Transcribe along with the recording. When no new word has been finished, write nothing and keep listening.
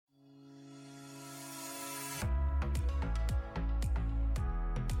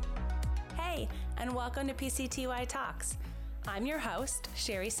Hi, and welcome to PCTY Talks. I'm your host,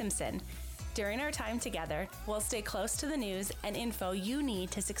 Sherry Simpson. During our time together, we'll stay close to the news and info you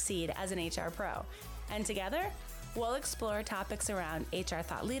need to succeed as an HR pro. And together, we'll explore topics around HR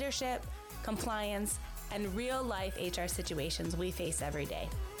thought leadership, compliance, and real-life HR situations we face every day.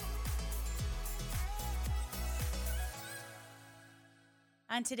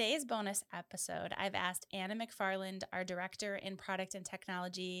 On today's bonus episode, I've asked Anna McFarland, our Director in Product and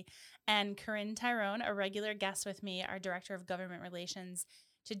Technology, and Corinne Tyrone, a regular guest with me, our Director of Government Relations,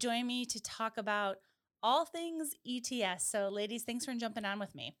 to join me to talk about all things ETS. So ladies, thanks for jumping on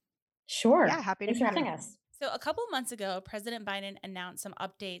with me. Sure. Yeah, happy to Thanks be for having here. us. So a couple months ago, President Biden announced some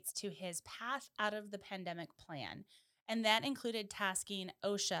updates to his Path Out of the Pandemic plan, and that included tasking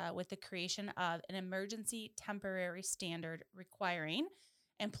OSHA with the creation of an emergency temporary standard requiring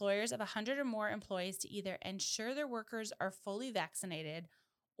employers of 100 or more employees to either ensure their workers are fully vaccinated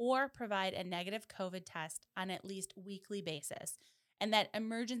or provide a negative COVID test on at least weekly basis. And that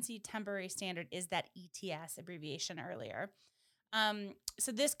emergency temporary standard is that ETS abbreviation earlier.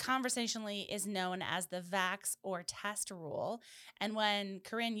 So this conversationally is known as the vax or test rule. And when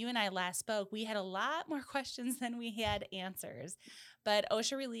Corinne, you and I last spoke, we had a lot more questions than we had answers. But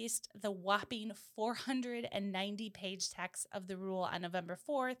OSHA released the whopping 490-page text of the rule on November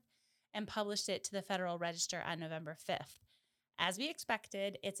 4th and published it to the Federal Register on November 5th. As we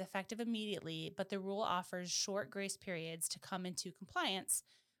expected, it's effective immediately, but the rule offers short grace periods to come into compliance,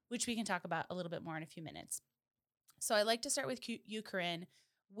 which we can talk about a little bit more in a few minutes. So I'd like to start with you, Corinne.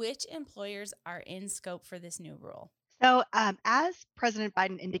 Which employers are in scope for this new rule? So, as President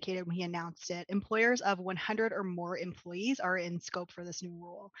Biden indicated when he announced it, employers of 100 or more employees are in scope for this new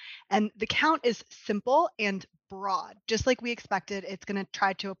rule. And the count is simple and broad. Just like we expected, it's going to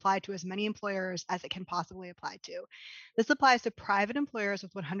try to apply to as many employers as it can possibly apply to. This applies to private employers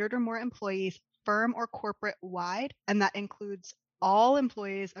with 100 or more employees, firm or corporate wide, and that includes all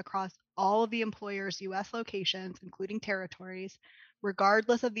employees across all of the employer's US locations, including territories,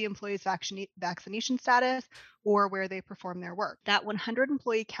 regardless of the employee's vaccination status or where they perform their work. That 100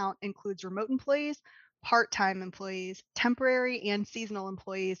 employee count includes remote employees, part-time employees, temporary and seasonal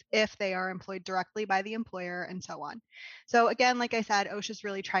employees if they are employed directly by the employer, and so on. So again, like I said, OSHA is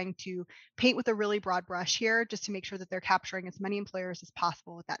really trying to paint with a really broad brush here just to make sure that they're capturing as many employers as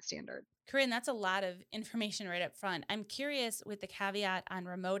possible with that standard. Corinne, that's a lot of information right up front. I'm curious with the caveat on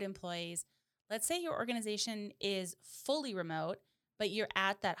remote employees. Let's say your organization is fully remote, but you're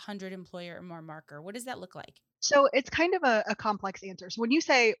at that 100 employer or more marker. What does that look like? So it's kind of a complex answer. So when you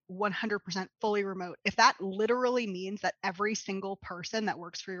say 100% fully remote, if that literally means that every single person that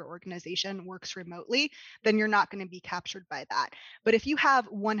works for your organization works remotely, then you're not going to be captured by that. But if you have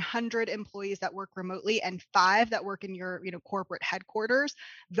 100 employees that work remotely and 5 that work in your, corporate headquarters,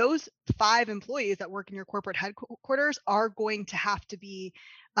 those 5 employees that work in your corporate headquarters are going to have to be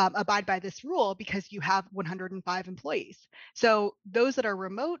abide by this rule because you have 105 employees. So those that are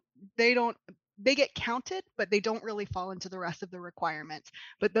remote, they get counted, but they don't really fall into the rest of the requirements.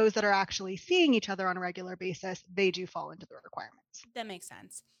 But those that are actually seeing each other on a regular basis, they do fall into the requirements. That makes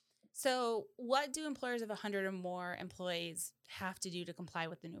sense. So what do employers of 100 or more employees have to do to comply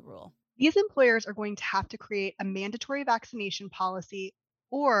with the new rule? These employers are going to have to create a mandatory vaccination policy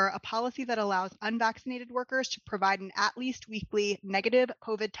or a policy that allows unvaccinated workers to provide an at least weekly negative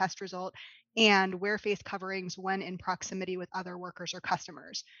COVID test result and wear face coverings when in proximity with other workers or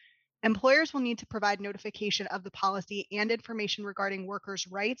customers. Employers will need to provide notification of the policy and information regarding workers'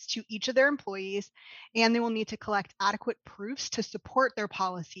 rights to each of their employees, and they will need to collect adequate proofs to support their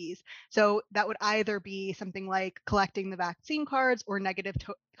policies. So that would either be something like collecting the vaccine cards or negative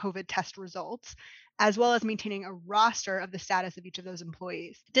COVID test results, as well as maintaining a roster of the status of each of those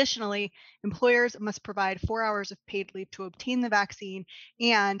employees. Additionally, employers must provide 4 hours of paid leave to obtain the vaccine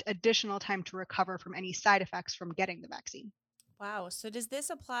and additional time to recover from any side effects from getting the vaccine. Wow. So does this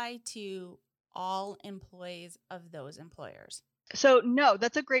apply to all employees of those employers? So, no,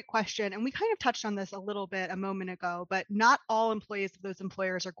 that's a great question. And we kind of touched on this a little bit a moment ago, but not all employees of those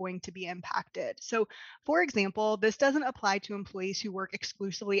employers are going to be impacted. So, for example, this doesn't apply to employees who work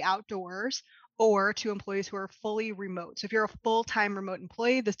exclusively outdoors or to employees who are fully remote. So, if you're a full time remote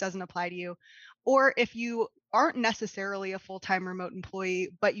employee, this doesn't apply to you. Or if you aren't necessarily a full time remote employee,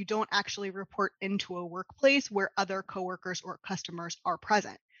 but you don't actually report into a workplace where other coworkers or customers are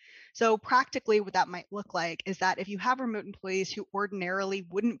present. So practically what that might look like is that if you have remote employees who ordinarily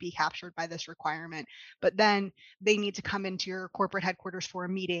wouldn't be captured by this requirement, but then they need to come into your corporate headquarters for a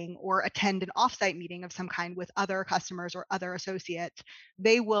meeting or attend an offsite meeting of some kind with other customers or other associates,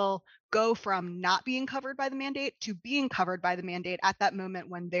 they will go from not being covered by the mandate to being covered by the mandate at that moment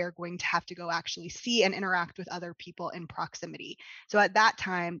when they're going to have to go actually see and interact with other people in proximity. So at that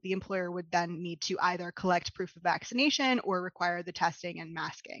time, the employer would then need to either collect proof of vaccination or require the testing and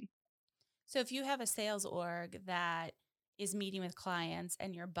masking. So if you have a sales org that is meeting with clients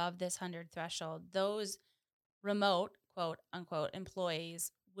and you're above this 100 threshold, those remote, quote unquote,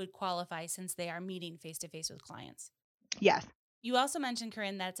 employees would qualify since they are meeting face to face with clients. Yes. You also mentioned,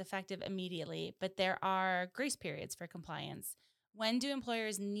 Corinne, that it's effective immediately, but there are grace periods for compliance. When do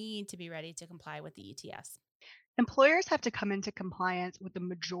employers need to be ready to comply with the ETS? Employers have to come into compliance with the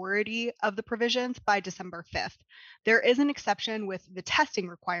majority of the provisions by December 5th. There is an exception with the testing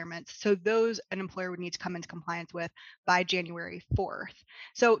requirements, so those an employer would need to come into compliance with by January 4th.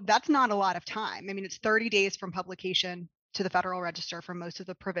 So that's not a lot of time. I mean, it's 30 days from publication to the Federal Register for most of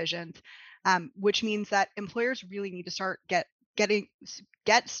the provisions, which means that employers really need to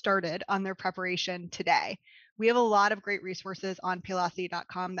get started on their preparation today. We have a lot of great resources on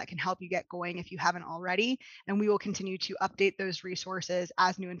Paylocity.com that can help you get going if you haven't already, and we will continue to update those resources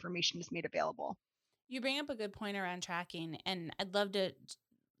as new information is made available. You bring up a good point around tracking, and I'd love to,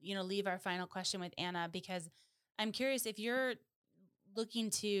 leave our final question with Anna because I'm curious if you're looking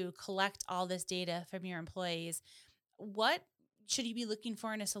to collect all this data from your employees, what should you be looking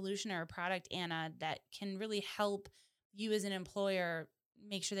for in a solution or a product, Anna, that can really help you as an employer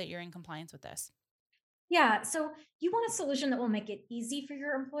make sure that you're in compliance with this? Yeah, so you want a solution that will make it easy for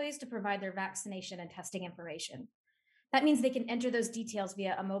your employees to provide their vaccination and testing information. That means they can enter those details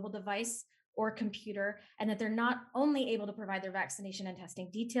via a mobile device or computer, and that they're not only able to provide their vaccination and testing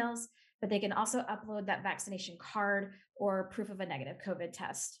details, but they can also upload that vaccination card or proof of a negative COVID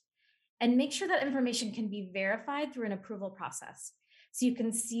test. And make sure that information can be verified through an approval process. So you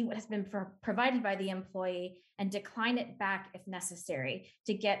can see what has been provided by the employee and decline it back if necessary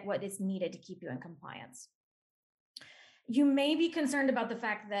to get what is needed to keep you in compliance. You may be concerned about the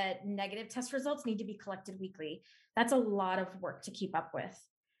fact that negative test results need to be collected weekly. That's a lot of work to keep up with.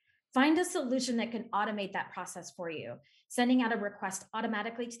 Find a solution that can automate that process for you, sending out a request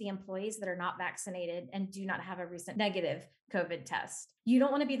automatically to the employees that are not vaccinated and do not have a recent negative COVID test. You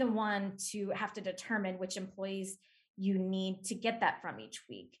don't want to be the one to have to determine which employees you need to get that from each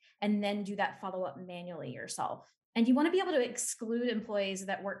week and then do that follow-up manually yourself. And you want to be able to exclude employees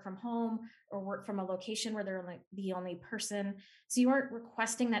that work from home or work from a location where they're the only person. So you aren't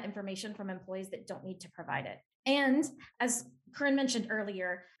requesting that information from employees that don't need to provide it. And as Corinne mentioned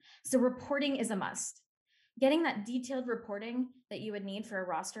earlier, so reporting is a must. Getting that detailed reporting that you would need for a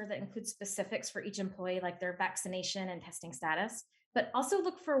roster that includes specifics for each employee, like their vaccination and testing status, but also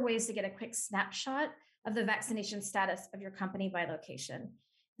look for ways to get a quick snapshot of the vaccination status of your company by location.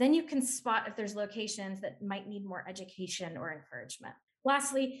 Then you can spot if there's locations that might need more education or encouragement.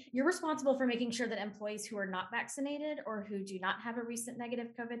 Lastly, you're responsible for making sure that employees who are not vaccinated or who do not have a recent negative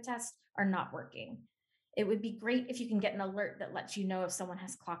COVID test are not working. It would be great if you can get an alert that lets you know if someone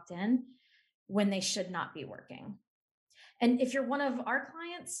has clocked in when they should not be working. And if you're one of our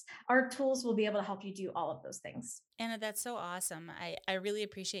clients, our tools will be able to help you do all of those things. Anna, that's so awesome. I really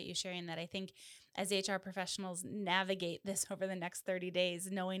appreciate you sharing that. I think as HR professionals navigate this over the next 30 days,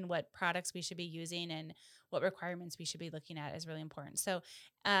 knowing what products we should be using and what requirements we should be looking at is really important. So,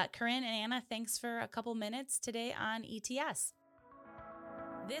 Corinne and Anna, thanks for a couple minutes today on ETS.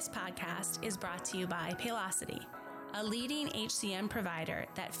 This podcast is brought to you by Paylocity, a leading HCM provider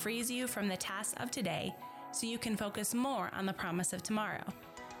that frees you from the tasks of today so you can focus more on the promise of tomorrow.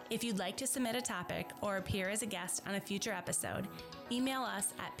 If you'd like to submit a topic or appear as a guest on a future episode, email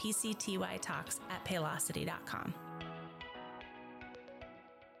us at pctytalks@paylocity.com.